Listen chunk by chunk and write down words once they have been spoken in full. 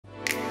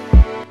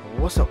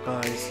What's up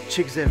guys,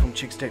 Chicks here from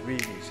Chicks Tech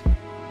Reviews.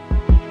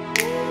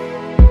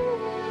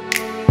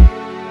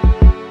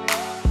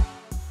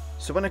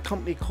 So when a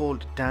company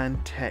called Dan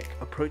Tech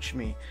approached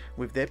me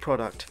with their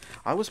product,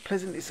 I was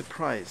pleasantly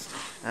surprised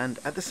and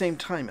at the same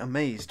time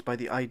amazed by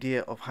the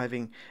idea of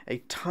having a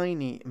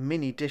tiny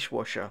mini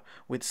dishwasher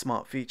with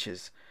smart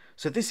features.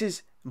 So this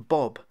is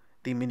Bob,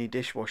 the mini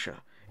dishwasher.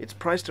 It's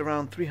priced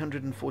around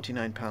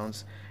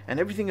 £349 and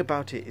everything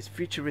about it is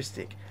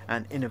futuristic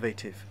and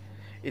innovative.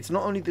 It's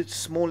not only the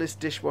smallest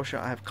dishwasher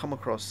I have come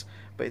across,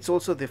 but it's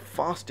also the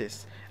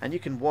fastest, and you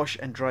can wash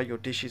and dry your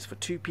dishes for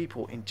 2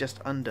 people in just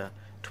under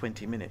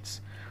 20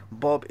 minutes.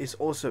 Bob is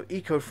also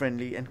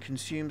eco-friendly and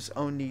consumes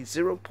only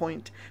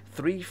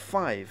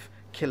 0.35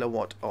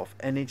 kilowatt of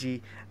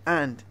energy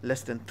and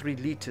less than 3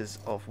 liters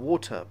of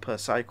water per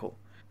cycle.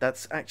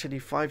 That's actually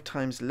 5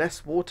 times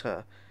less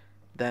water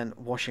than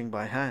washing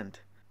by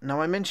hand.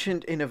 Now I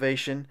mentioned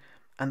innovation,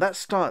 and that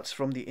starts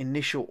from the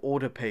initial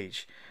order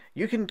page.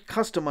 You can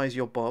customize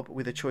your Bob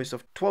with a choice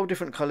of 12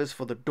 different colors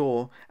for the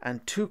door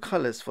and 2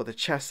 colors for the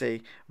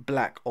chassis,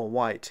 black or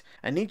white.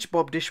 And each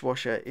Bob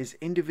dishwasher is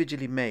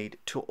individually made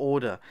to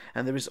order,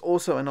 and there is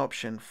also an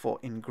option for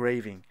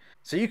engraving.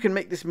 So you can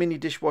make this mini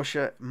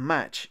dishwasher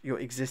match your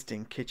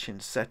existing kitchen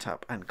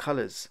setup and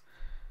colors.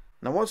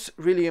 Now what's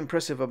really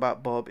impressive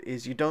about Bob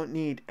is you don't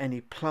need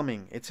any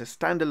plumbing. It's a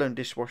standalone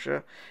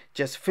dishwasher.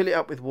 Just fill it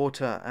up with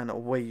water and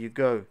away you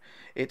go.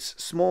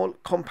 It's small,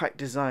 compact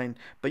design,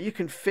 but you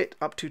can fit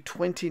up to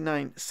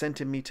 29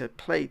 centimeter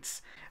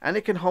plates, and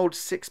it can hold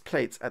 6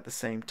 plates at the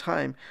same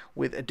time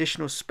with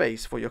additional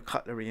space for your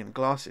cutlery and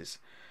glasses.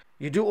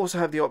 You do also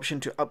have the option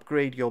to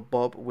upgrade your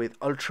Bob with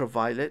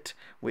ultraviolet,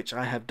 which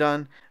I have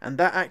done, and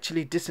that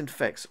actually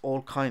disinfects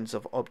all kinds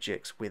of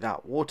objects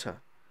without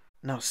water.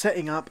 Now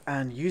setting up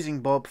and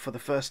using Bob for the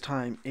first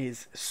time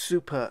is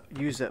super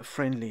user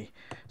friendly.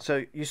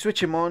 So you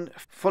switch him on,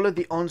 follow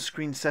the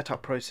on-screen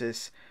setup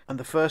process, and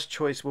the first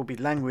choice will be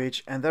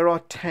language, and there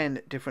are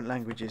 10 different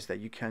languages that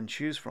you can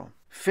choose from.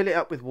 Fill it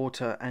up with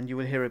water and you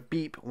will hear a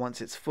beep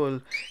once it's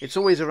full. It's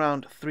always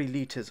around 3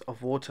 liters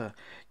of water.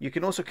 You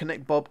can also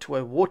connect Bob to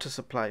a water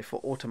supply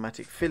for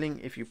automatic filling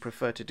if you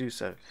prefer to do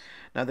so.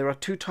 Now there are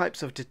 2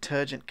 types of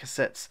detergent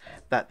cassettes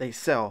that they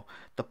sell,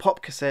 the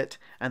pop cassette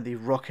and the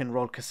rock and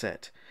roll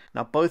cassette.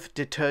 Now both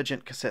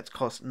detergent cassettes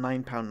cost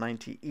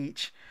 £9.90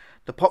 each.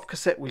 The pop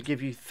cassette will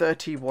give you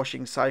 30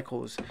 washing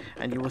cycles,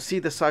 and you will see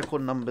the cycle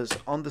numbers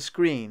on the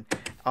screen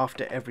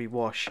after every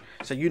wash,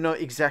 so you know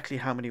exactly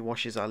how many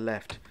washes are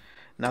left.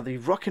 Now the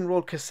rock and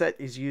roll cassette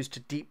is used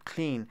to deep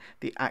clean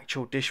the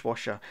actual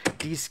dishwasher,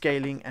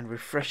 descaling and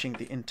refreshing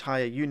the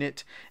entire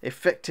unit,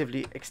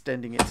 effectively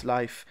extending its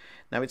life.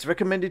 Now it's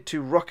recommended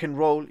to rock and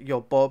roll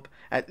your Bob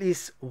at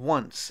least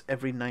once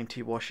every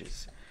 90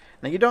 washes.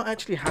 Now you don't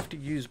actually have to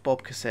use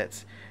Bob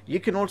cassettes. You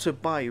can also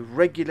buy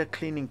regular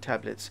cleaning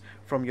tablets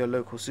from your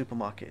local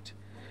supermarket.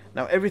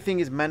 Now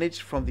everything is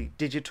managed from the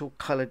digital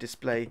color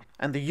display,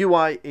 and the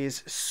UI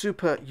is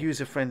super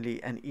user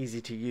friendly and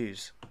easy to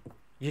use.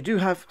 You do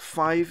have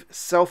 5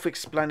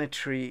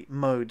 self-explanatory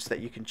modes that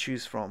you can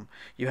choose from.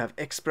 You have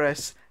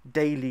Express,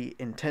 Daily,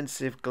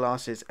 Intensive,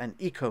 Glasses and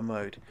Eco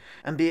mode.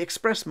 And the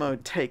Express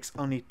mode takes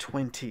only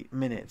 20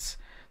 minutes.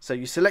 So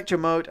you select your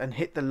mode and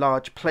hit the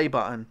large play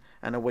button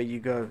and away you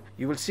go.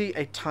 You will see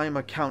a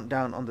timer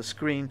countdown on the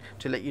screen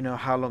to let you know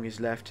how long is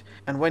left.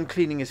 And when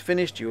cleaning is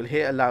finished, you will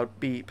hear a loud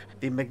beep.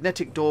 The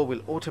magnetic door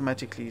will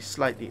automatically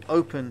slightly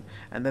open,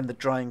 and then the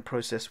drying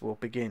process will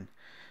begin.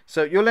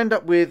 So you'll end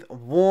up with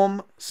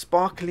warm,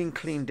 sparkling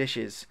clean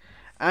dishes,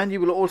 and you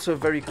will also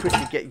very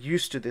quickly get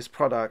used to this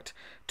product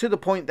to the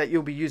point that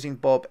you'll be using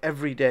Bob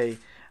every day.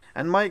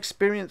 And my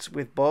experience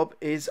with Bob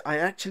is I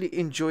actually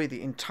enjoy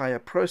the entire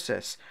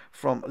process,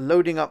 from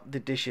loading up the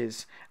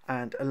dishes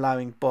and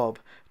allowing Bob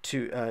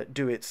to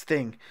do its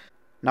thing.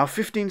 Now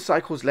 15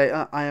 cycles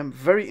later, I am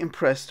very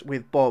impressed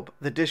with Bob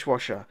the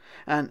dishwasher,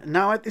 and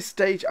now at this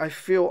stage I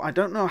feel I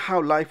don't know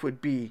how life would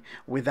be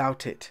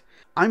without it.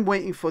 I'm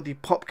waiting for the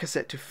pop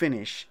cassette to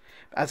finish,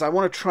 as I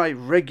want to try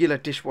regular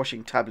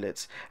dishwashing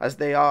tablets, as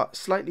they are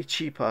slightly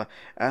cheaper,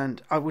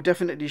 and I will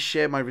definitely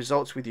share my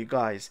results with you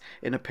guys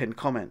in a pinned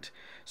comment.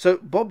 So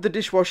Bob the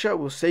dishwasher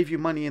will save you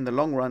money in the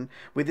long run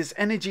with its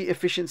energy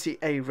efficiency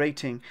A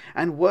rating,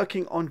 and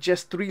working on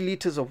just 3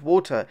 liters of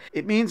water.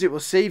 It means it will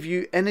save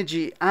you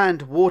energy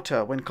and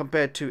water when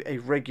compared to a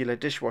regular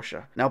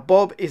dishwasher. Now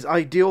Bob is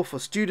ideal for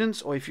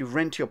students or if you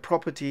rent your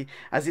property,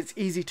 as it's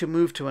easy to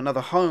move to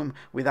another home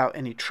without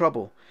any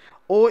trouble.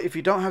 Or if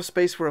you don't have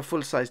space for a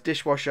full-size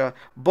dishwasher,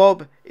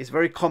 Bob is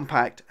very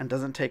compact and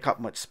doesn't take up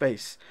much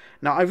space.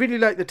 Now I really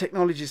like the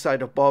technology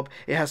side of Bob.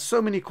 It has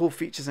so many cool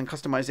features and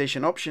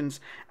customization options,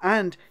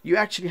 and you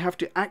actually have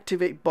to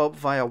activate Bob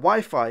via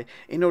Wi-Fi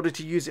in order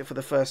to use it for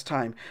the first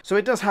time. So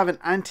it does have an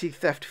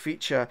anti-theft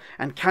feature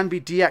and can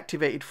be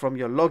deactivated from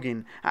your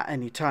login at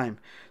any time.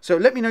 So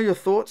let me know your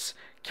thoughts.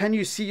 Can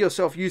you see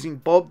yourself using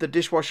Bob the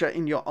dishwasher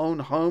in your own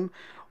home?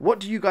 What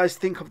do you guys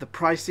think of the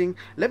pricing?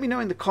 Let me know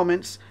in the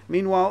comments.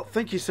 Meanwhile,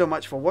 thank you so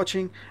much for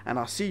watching, and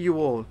I'll see you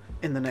all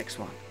in the next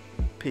one.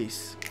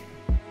 Peace.